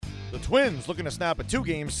The Twins looking to snap a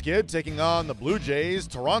 2-game skid, taking on the Blue Jays.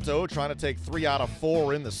 Toronto trying to take 3 out of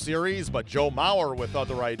 4 in the series, but Joe Mauer with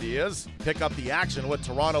other ideas. Pick up the action with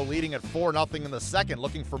Toronto leading at 4-0 in the second.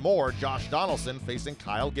 Looking for more, Josh Donaldson facing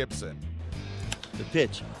Kyle Gibson. The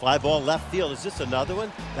pitch, fly ball left field. Is this another one?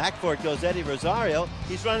 Back for it goes Eddie Rosario.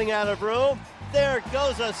 He's running out of room. There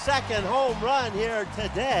goes a second home run here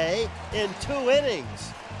today in 2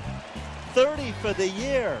 innings. 30 for the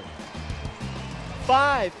year.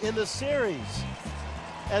 5 in the series.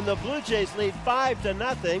 And the Blue Jays lead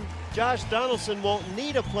 5-0. Josh Donaldson won't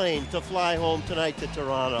need a plane to fly home tonight to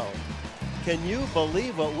Toronto. Can you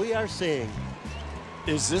believe what we are seeing?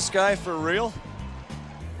 Is this guy for real?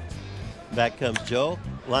 Back comes Joe.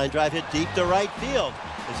 Line drive hit deep to right field.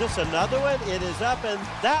 Is this another one? It is up, and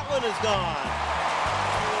that one is gone.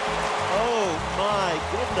 Oh my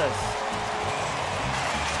goodness.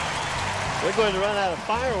 We're going to run out of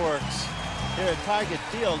fireworks here at Target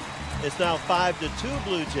Field. It's now 5-2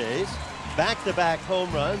 Blue Jays. Back-to-back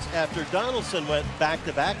home runs after Donaldson went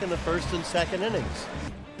back-to-back in the first and second innings.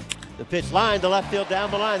 The pitch line to left field down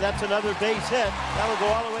the line. That's another base hit. That'll go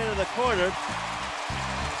all the way to the corner.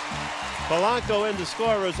 Polanco in to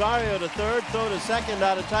score. Rosario to third. Throw to second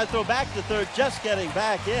out of time. Throw back to third. Just getting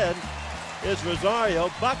back in is Rosario.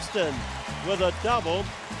 Buxton with a double.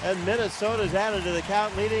 And Minnesota's added to the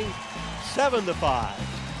count, leading 7-5.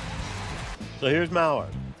 So here's Mauer.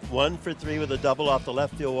 1 for 3 with a double off the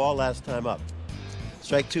left field wall last time up.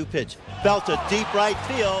 Strike 2 pitch. Belted deep right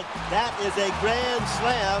field. That is a grand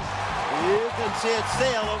slam. You can see it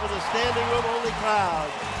sail over the standing room only crowd.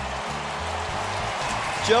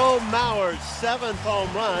 Joe Mauer's 7th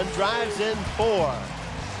home run drives in 4.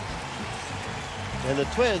 And the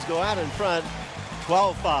Twins go out in front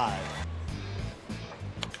 12-5.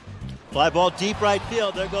 Fly ball deep right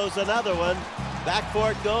field. There goes another one. Back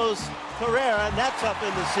for it goes Carrera, and that's up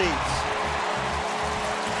in the seats.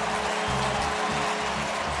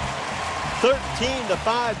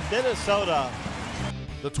 13-5 Minnesota.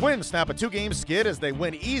 The Twins snap a 2-game skid as they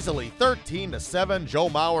win easily 13-7. Joe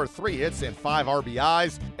Mauer 3 hits and 5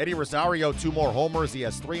 RBIs. Eddie Rosario 2 more homers. He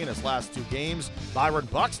has 3 in his last 2 games. Byron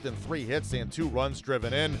Buxton 3 hits and 2 runs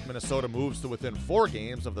driven in. Minnesota moves to within 4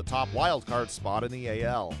 games of the top wildcard spot in the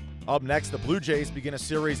AL. Up next, the Blue Jays begin a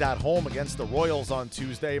series at home against the Royals on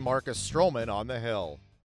Tuesday. Marcus Stroman on the hill.